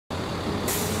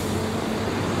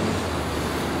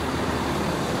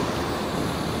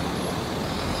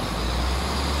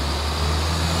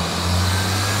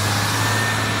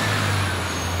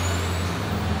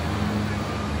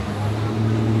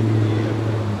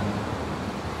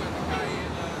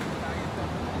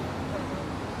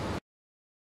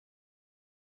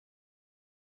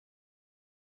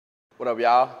What up,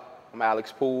 y'all? I'm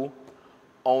Alex Poole,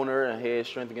 owner and head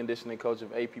strength and conditioning coach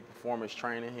of AP Performance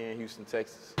Training here in Houston,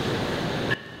 Texas.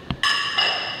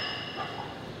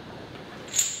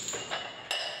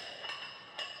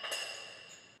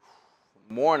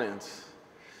 Mornings.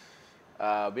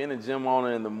 Being a gym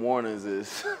owner in the mornings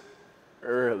is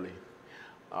early.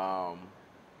 Up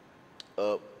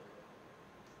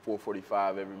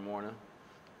 4:45 every morning,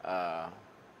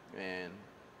 and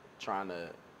trying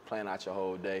to plan out your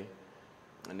whole day.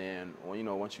 And then,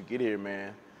 once you get here,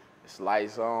 man, it's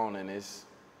lights on and it's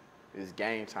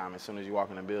game time. As soon as you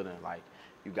walk in the building, like,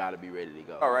 you gotta be ready to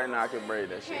go. All right, now I can braid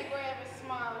that shit. Can't grab it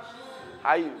small.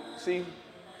 How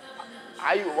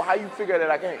you figure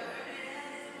that I can't?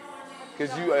 Cause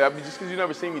just cause you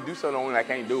never seen me do something, only I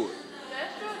can't do it.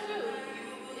 That's true too.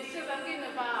 It's just I'm getting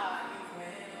a vibe.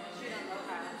 She don't know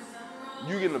how.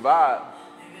 You getting the vibe?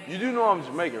 You do know I'm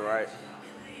Jamaican, right?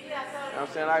 Yeah, You know what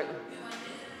I'm saying? Like, so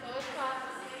it's possible.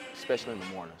 especially in the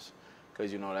mornings,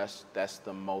 because that's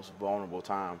the most vulnerable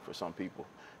time for some people,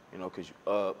 because you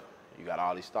up, you got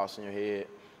all these thoughts in your head,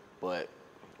 but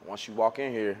once you walk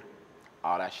in here,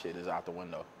 all that shit is out the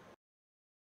window.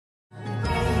 Yeah,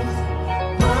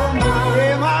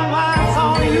 my mind's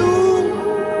on you.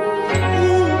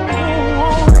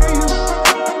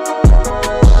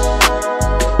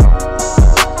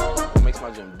 What makes my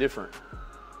gym different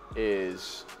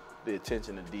is the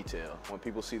attention to detail. When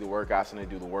people see the workouts and they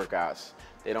do the workouts,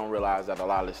 they don't realize that a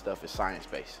lot of this stuff is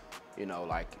science-based.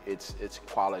 Like it's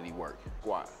quality work.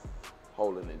 Squat,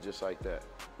 holding it just like that.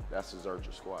 That's a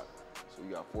Zercher squat. So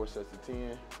you got 4 sets of 10,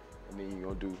 and then you're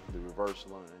gonna do the reverse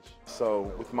lunge.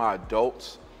 So with my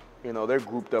adults, they're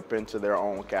grouped up into their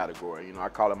own category. I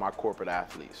call it my corporate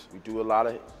athletes. We do a lot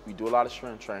of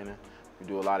strength training, we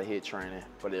do a lot of HIIT training,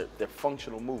 but they're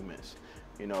functional movements.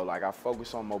 Like I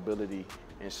focus on mobility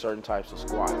in certain types of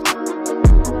squats.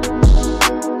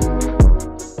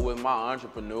 With my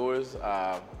entrepreneurs,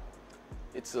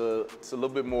 it's a little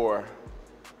bit more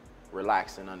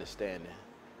relaxed and understanding.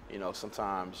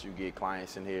 Sometimes you get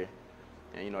clients in here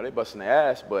and they busting their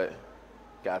ass, but you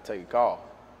gotta take a call.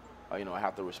 I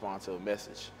have to respond to a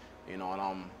message. And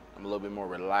I'm a little bit more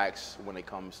relaxed when it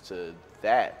comes to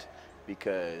that,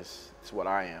 because it's what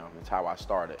I am. It's how I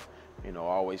started. I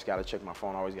always gotta check my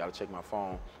phone,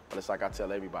 but it's like I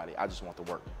tell everybody, I just want to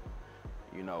work.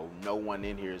 No one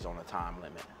in here is on a time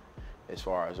limit as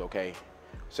far as, okay,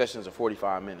 sessions are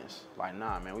 45 minutes. Like,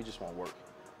 nah, man, we just want work.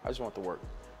 I just want the work.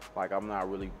 Like, I'm not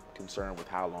really concerned with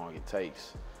how long it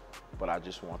takes, but I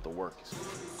just want the work.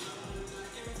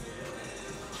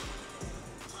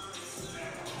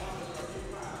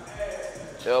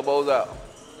 Elbows out.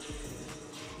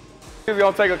 He's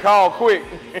gonna take a call quick.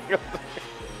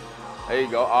 There you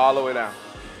go, all the way down.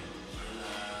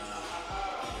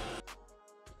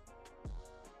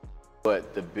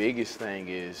 But the biggest thing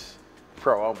is,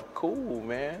 bro, I'm cool,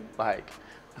 man. Like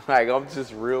I'm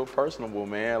just real personable,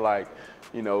 man. Like,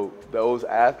 those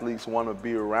athletes want to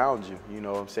be around you. You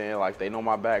know what I'm saying? Like, they know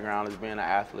my background as being an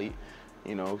athlete,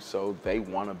 so they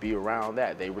want to be around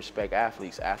that. They respect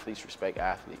athletes. Athletes respect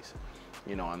athletes.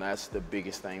 And that's the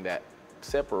biggest thing that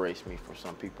separates me from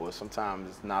some people. Sometimes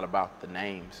it's not about the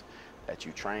names that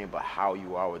you train, but how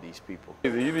you are with these people.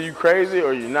 Either you crazy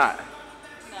or you're not. No,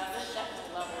 there's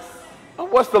definitely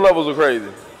levels. What's the levels of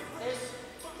crazy? There's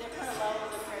different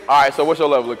levels of crazy. All right, so what's your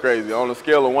level of crazy on a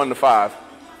scale of 1 to 5?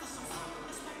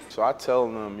 So I tell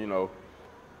them,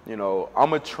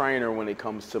 I'm a trainer when it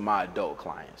comes to my adult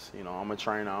clients. I'm a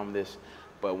trainer, I'm this,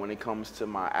 but when it comes to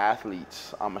my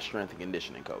athletes, I'm a strength and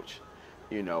conditioning coach.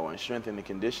 And strength and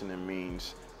conditioning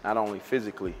means not only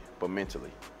physically, but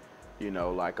mentally.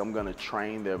 Like, I'm gonna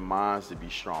train their minds to be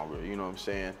stronger, you know what I'm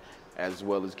saying? As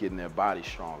well as getting their body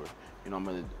stronger.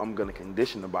 I'm gonna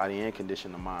condition the body and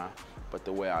condition the mind, but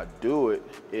the way I do it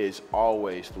is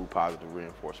always through positive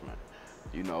reinforcement.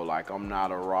 Like, I'm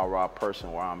not a rah-rah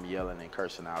person where I'm yelling and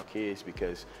cursing out kids,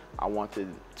 because I want to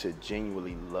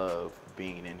genuinely love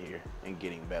being in here and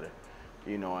getting better.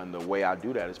 And the way I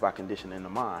do that is by conditioning the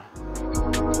mind.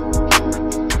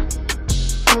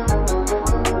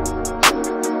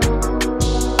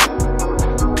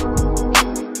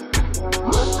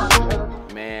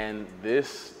 Man, this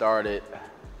started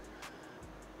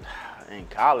in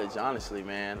college, honestly,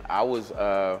 man. I was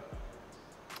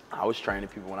training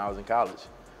people when I was in college.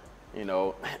 In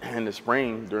the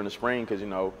spring, during the spring, because,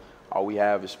 all we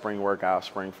have is spring workouts,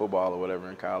 spring football or whatever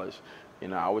in college.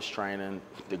 I was training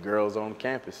the girls on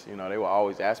campus. They would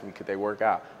always ask me, could they work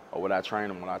out? Or would I train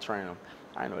them? I didn't know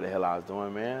what the hell I was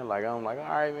doing, man. Like, I'm like, all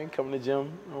right, man, come to the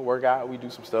gym, work out, we do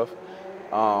some stuff.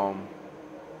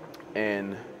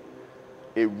 And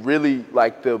it really,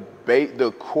 like the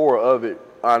core of it,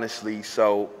 honestly.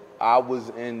 So I was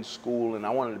in school and I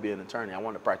wanted to be an attorney. I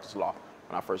wanted to practice law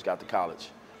when I first got to college.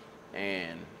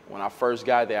 And when I first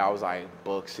got there, I was like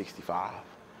 $165.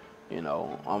 You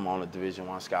know, I'm on a Division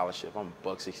I scholarship. I'm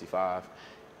 $165.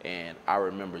 And I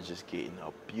remember just getting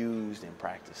abused in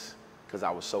practice because I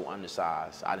was so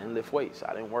undersized. I didn't lift weights.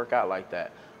 I didn't work out like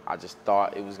that. I just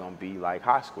thought it was going to be like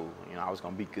high school. You know, I was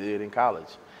going to be good in college.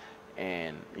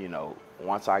 And, you know,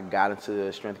 once I got into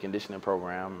the strength and conditioning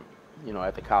program, you know,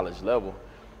 at the college level,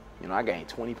 you know, I gained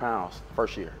 20 pounds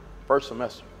first year, first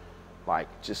semester, like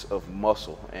just of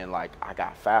muscle. And like I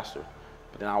got faster,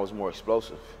 but then I was more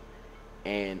explosive.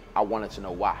 And I wanted to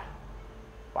know why.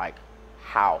 Like,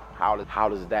 how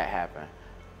does that happen?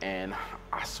 And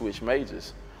I switched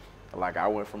majors. Like I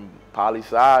went from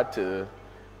poli-sci to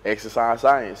exercise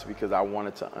science because I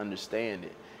wanted to understand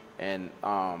it. And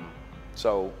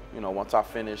so, you know, once I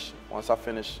finished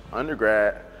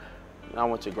undergrad, I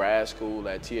went to grad school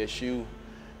at TSU,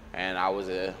 and I was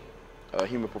a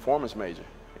human performance major,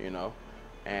 you know.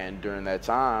 And during that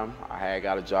time, I had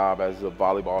got a job as a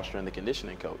volleyball strength and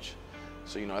conditioning coach.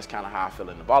 So, you know, that's kind of how I fell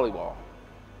into volleyball.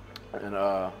 And,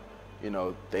 you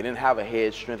know, they didn't have a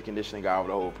head strength and conditioning guy over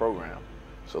the whole program.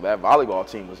 So that volleyball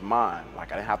team was mine.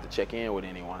 Like, I didn't have to check in with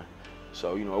anyone.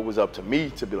 So, you know, it was up to me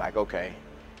to be like, okay,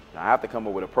 I have to come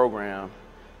up with a program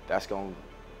that's going to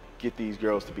get these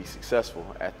girls to be successful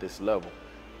at this level.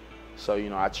 So, you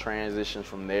know, I transitioned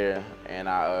from there, and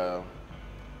I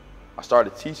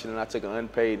started teaching, and I took an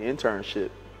unpaid internship.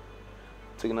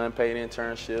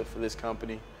 For this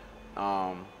company.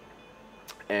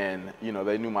 And, you know,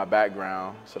 they knew my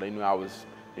background, so they knew I was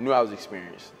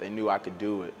experienced. They knew I could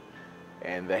do it.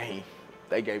 And they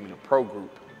gave me the pro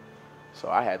group. So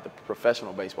I had the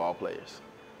professional baseball players,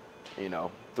 you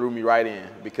know, threw me right in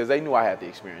because they knew I had the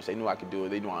experience. They knew I could do it.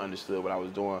 They knew I understood what I was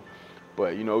doing.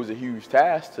 But, you know, it was a huge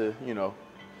task to, you know,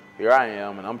 here I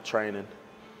am and I'm training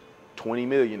 20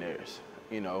 millionaires,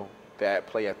 you know, that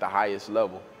play at the highest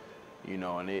level, you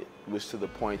know, and it was to the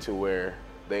point to where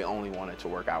they only wanted to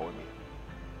work out with me.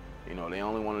 You know, they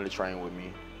only wanted to train with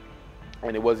me.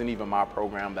 And it wasn't even my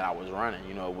program that I was running,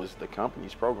 you know, it was the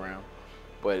company's program.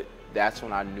 But that's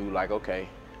when I knew, like, okay,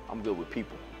 I'm good with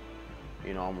people.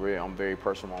 You know, I'm very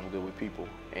personal, I'm good with people.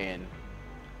 And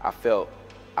I felt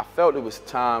it was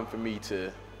time for me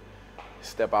to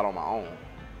step out on my own,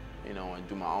 you know, and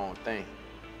do my own thing.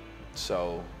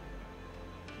 So,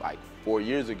 like 4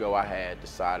 years ago, I had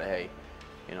decided, hey,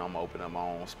 you know, I'm gonna open up my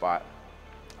own spot.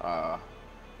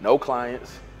 No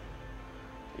clients,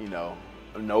 you know,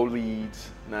 no leads,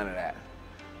 none of that.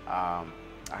 I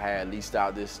had leased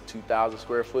out this 2,000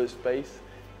 square foot space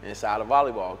inside a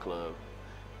volleyball club,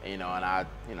 you know, and I,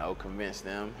 you know, convinced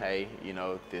them, hey, you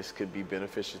know, this could be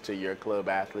beneficial to your club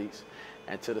athletes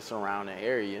and to the surrounding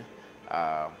area.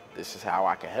 This is how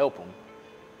I can help them.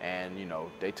 And, you know,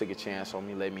 they took a chance on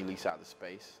me, let me lease out the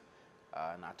space,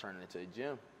 and I turned it into a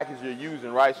gym. Package you're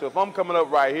using, right? So if I'm coming up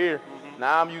right here,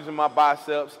 now I'm using my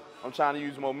biceps, I'm trying to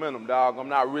use momentum, dog. I'm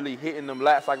not really hitting them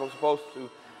lats like I'm supposed to,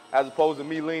 as opposed to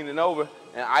me leaning over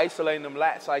and isolating them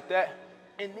lats like that,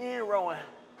 and then rowing,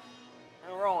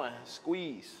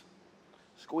 squeeze.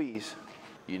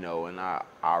 You know, and I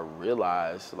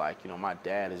realized, like, you know, my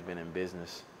dad has been in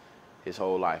business his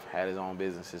whole life, had his own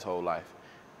business his whole life,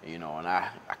 you know, and I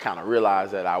kind of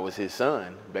realized that I was his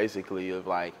son, basically, of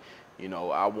like, you know,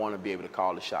 I want to be able to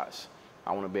call the shots.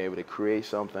 I want to be able to create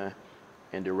something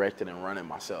and direct it and run it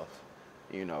myself,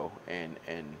 you know, and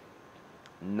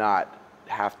not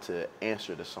have to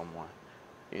answer to someone,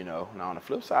 you know. Now, on the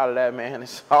flip side of that, man,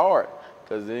 it's hard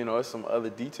because, you know, there's some other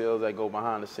details that go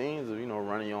behind the scenes of, you know,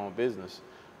 running your own business.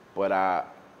 But I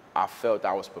felt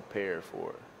I was prepared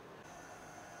for it.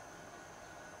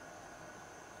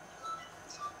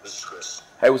 This is Chris.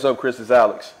 Hey, what's up, Chris? It's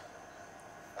Alex.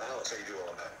 Alex, how you doing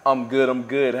on that? I'm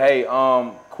good. Hey,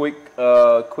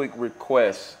 quick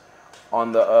request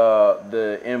on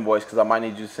the invoice, because I might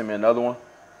need you to send me another one.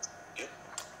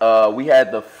 Yep. We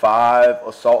had the 5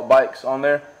 assault bikes on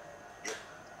there. Yep.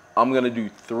 I'm gonna do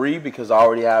 3 because I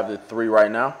already have the 3 right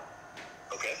now.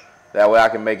 Okay. That way I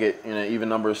can make it in an even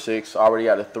number of 6. I already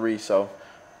got the 3, so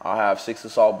I'll have 6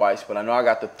 assault bikes. But I know I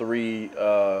got the 3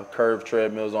 curved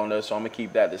treadmills on there, so I'm gonna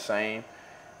keep that the same.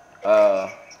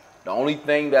 The only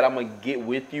thing that I'm gonna get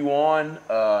with you on,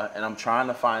 and I'm trying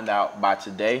to find out by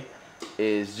today,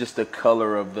 is just the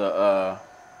color of the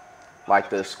like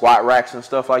the squat racks and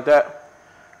stuff like that.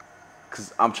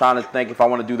 Cause I'm trying to think if I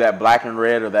want to do that black and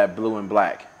red or that blue and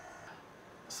black.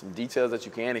 Some details that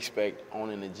you can expect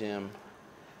on in the gym: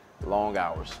 long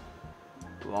hours,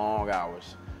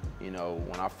 You know,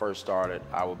 when I first started,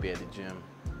 I would be at the gym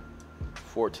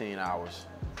 14 hours,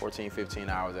 14, 15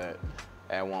 hours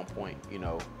at one point, you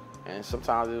know. And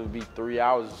sometimes it would be 3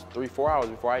 hours, 3, 4 hours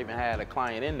before I even had a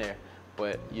client in there.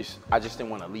 But I just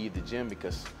didn't want to leave the gym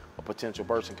because a potential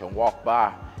person can walk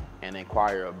by and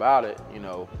inquire about it, you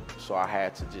know, so I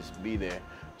had to just be there.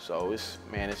 So it's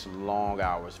long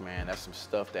hours, man. That's some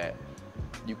stuff that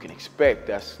you can expect.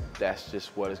 That's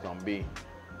just what it's gonna be.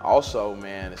 Also,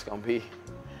 man, it's gonna be,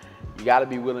 you gotta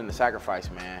be willing to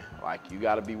sacrifice, man. Like, you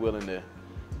gotta be willing to,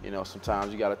 you know,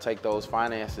 sometimes you gotta take those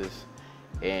finances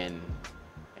and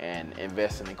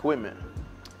invest in equipment.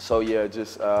 So yeah,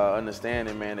 just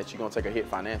understanding, man, that you're gonna take a hit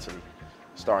financially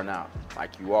starting out,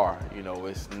 like you are. You know,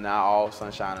 it's not all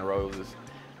sunshine and roses,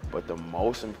 but the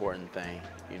most important thing,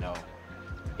 you know,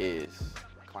 is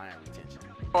client retention.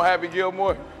 Oh, Happy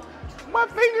Gilmore, my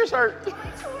fingers hurt.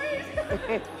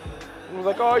 It was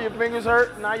like, oh, your fingers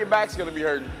hurt, now your back's gonna be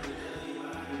hurting.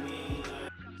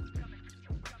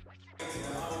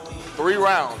 3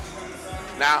 rounds.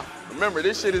 Now, remember,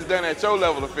 this shit is done at your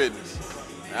level of fitness,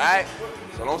 all right?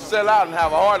 So don't sell out and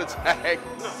have a heart attack,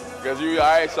 because all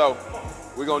right, so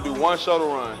we're gonna do 1 shuttle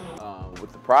run.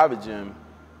 With the private gym,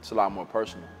 it's a lot more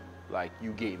personal. Like,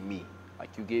 you get me.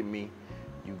 Like, you get me,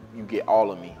 you get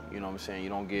all of me, you know what I'm saying? You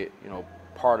don't get, you know,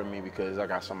 part of me because I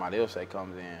got somebody else that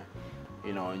comes in,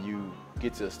 you know, and you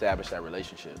get to establish that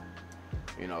relationship.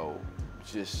 You know,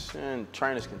 and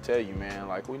trainers can tell you, man,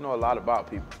 like, we know a lot about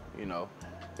people, you know.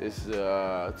 It's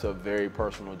a very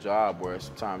personal job where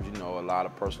sometimes you know a lot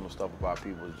of personal stuff about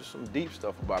people, just some deep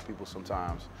stuff about people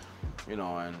sometimes, you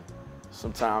know, and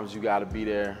sometimes you gotta be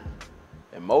there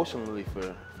emotionally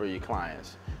for your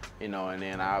clients, you know, and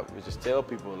then I would just tell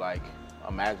people, like,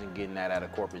 imagine getting that at a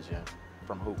corporate gym.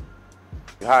 From who?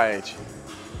 You high, ain't you?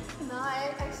 No,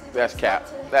 I actually. That's cap.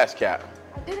 That's cap.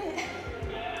 I didn't.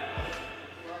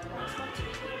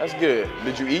 That's good.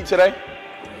 Did you eat today?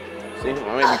 See, I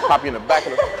made me pop you in the back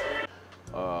of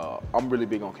the. I'm really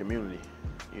big on community,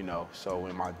 you know. So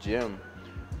in my gym,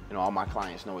 you know, all my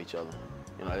clients know each other.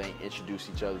 You know, they introduce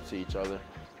each other to each other.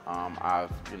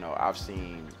 I've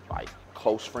seen like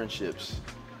close friendships,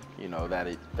 you know,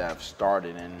 that have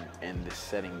started in this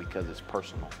setting because it's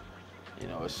personal. You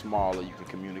know, it's smaller. You can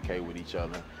communicate with each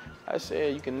other. I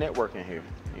said you can network in here.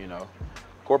 You know,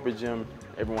 corporate gym,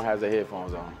 everyone has their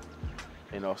headphones on.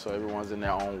 You know, so everyone's in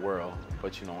their own world.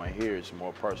 But, you know, in here, it's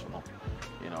more personal.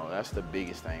 You know, that's the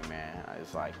biggest thing, man.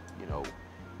 It's like, you know,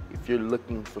 if you're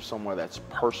looking for somewhere that's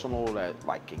personal, that,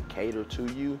 like, can cater to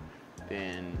you,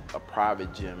 then a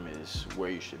private gym is where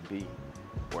you should be.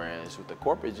 Whereas with the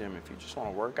corporate gym, if you just want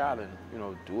to work out and, you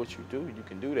know, do what you do, you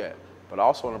can do that. But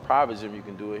also in a private gym, you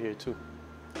can do it here, too.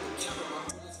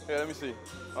 Here, let me see.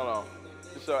 Hold on.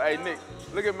 So, hey, Nick,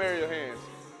 look at Mario's hands.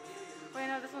 Wait,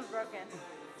 no, this one's broken.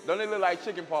 Don't they look like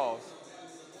chicken paws?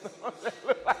 They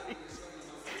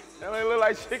look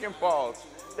like chicken paws.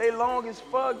 They long as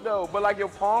fuck though, but like your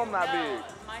palm not big.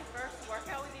 My first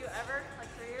workout with you ever,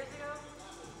 like 3 years ago,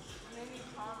 made me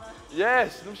palm the...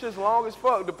 Yes, them shit's long as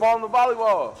fuck. The palm of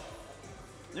volleyball.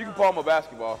 You can palm a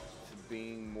basketball.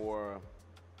 Being more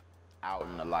out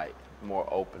in the light,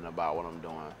 more open about what I'm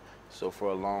doing. So for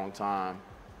a long time,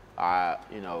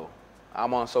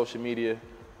 I'm on social media,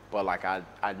 but like I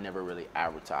never really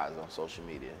advertised on social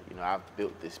media. You know, I've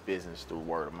built this business through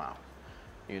word of mouth,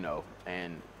 you know,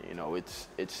 and you know,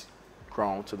 it's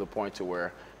grown to the point to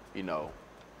where, you know,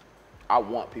 I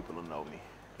want people to know me,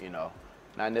 you know,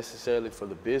 not necessarily for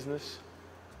the business,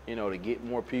 you know, to get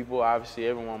more people. Obviously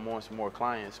everyone wants more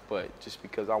clients, but just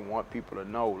because I want people to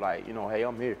know, like, you know, hey,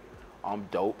 I'm here. I'm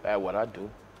dope at what I do.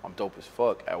 I'm dope as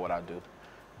fuck at what I do,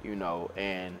 you know,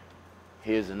 and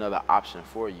here's another option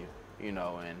for you. You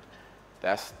know, and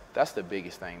that's the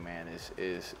biggest thing, man,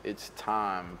 is it's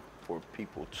time for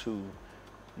people to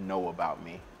know about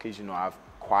me. Because, you know, I've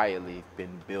quietly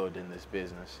been building this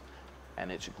business,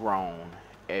 and it's grown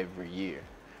every year,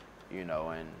 you know,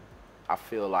 and I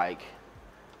feel like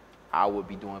I would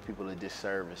be doing people a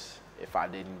disservice if I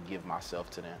didn't give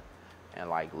myself to them and,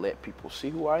 like, let people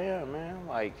see who I am, man.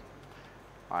 Like,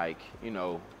 you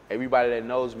know, everybody that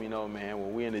knows me know, man,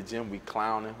 when we in the gym, we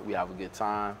clowning, we have a good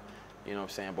time. You know what I'm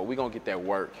saying? But we're going to get that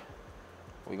work.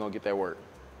 We're going to get that work.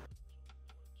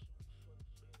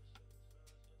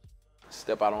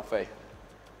 Step out on faith.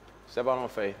 Step out on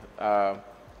faith.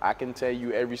 I can tell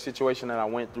you every situation that I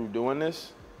went through doing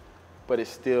this, but it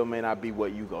still may not be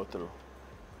what you go through.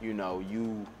 You know,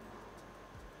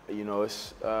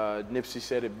 it's Nipsey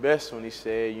said it best when he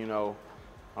said, you know,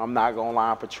 I'm not going to lie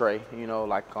and portray, you know,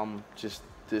 like I'm just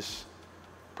this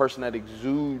person that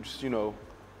exudes, you know,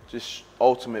 just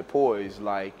ultimate poise.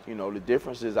 Like, you know, the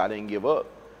difference is I didn't give up.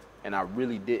 and I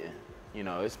really didn't. You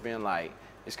know, it's been like,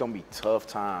 it's gonna be tough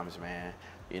times, man.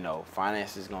 You know,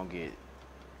 finances gonna get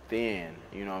thin,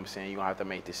 you know what I'm saying? You're gonna have to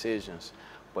make decisions,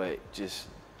 but just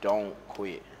don't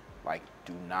quit. Like,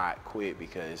 do not quit,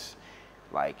 because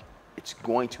like, it's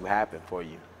going to happen for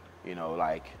you. You know,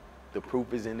 like, the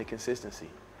proof is in the consistency.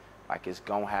 Like, it's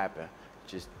gonna happen.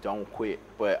 Just don't quit,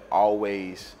 but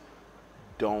always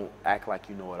don't act like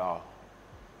you know it all.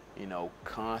 You know,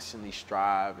 constantly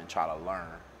strive and try to learn.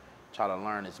 Try to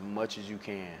learn as much as you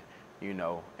can, you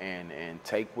know, and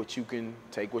take what you can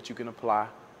apply,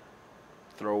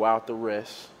 throw out the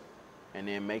rest, and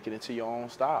then make it into your own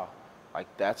style. Like,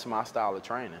 that's my style of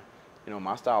training. You know,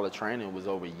 my style of training was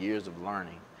over years of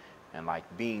learning and like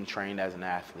being trained as an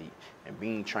athlete and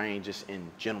being trained just in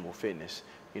general fitness,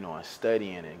 you know, and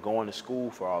studying and going to school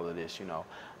for all of this, you know,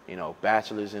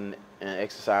 bachelor's in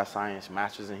exercise science,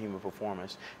 master's in human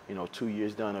performance, you know, 2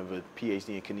 years done of a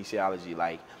PhD in kinesiology,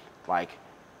 like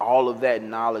all of that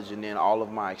knowledge, and then all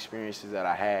of my experiences that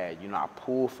I had, you know, I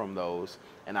pulled from those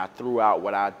and I threw out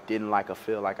what I didn't like or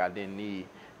feel like I didn't need,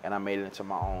 and I made it into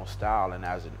my own style. And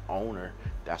as an owner,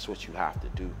 that's what you have to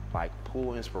do. Like,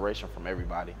 pull inspiration from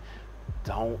everybody.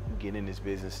 Don't get in this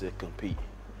business to compete.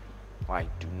 Like,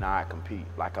 do not compete.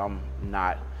 Like, I'm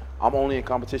only in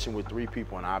competition with 3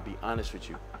 people, and I'll be honest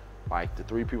with you. Like, the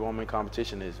 3 people I'm in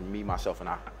competition is me, myself, and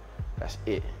I. That's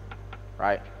it,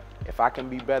 right? If I can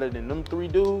be better than them 3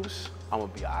 dudes, I'm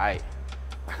gonna be all right.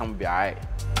 I'm gonna be all right.